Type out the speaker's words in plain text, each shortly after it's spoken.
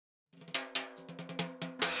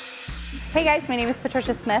Hey guys, my name is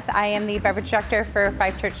Patricia Smith. I am the beverage director for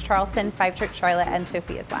Five Church Charleston, Five Church Charlotte, and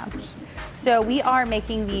Sophia's Lounge. So we are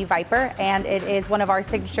making the Viper, and it is one of our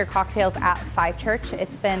signature cocktails at Five Church.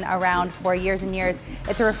 It's been around for years and years.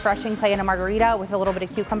 It's a refreshing play in a margarita with a little bit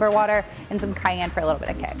of cucumber water and some cayenne for a little bit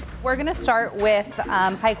of kick. We're gonna start with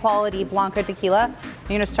high quality Blanco tequila.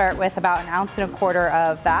 You're gonna start with about 1.25 ounces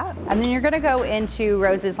of that. And then you're gonna go into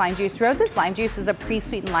Rose's lime juice. Rose's lime juice is a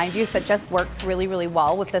pre-sweetened lime juice that just works really, really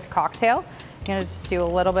well with this cocktail. You're gonna just do a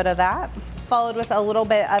little bit of that, followed with a little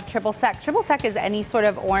bit of triple sec. Triple sec is any sort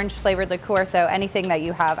of orange flavored liqueur, so anything that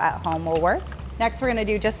you have at home will work. Next, we're gonna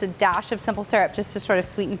do just a dash of simple syrup just to sort of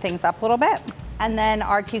sweeten things up a little bit. And then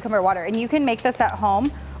our cucumber water. And you can make this at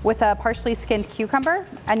home with a partially skinned cucumber,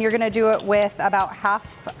 and you're gonna do it with about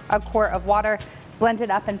 1/2 quart of water, blend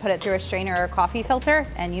it up and put it through a strainer or a coffee filter,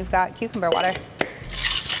 and you've got cucumber water.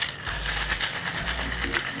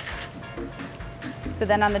 So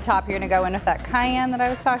then on the top, you're gonna go in with that cayenne that I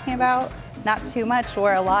was talking about. Not too much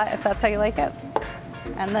or a lot, if that's how you like it.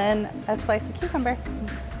 And then a slice of cucumber.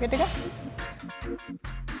 Good to go.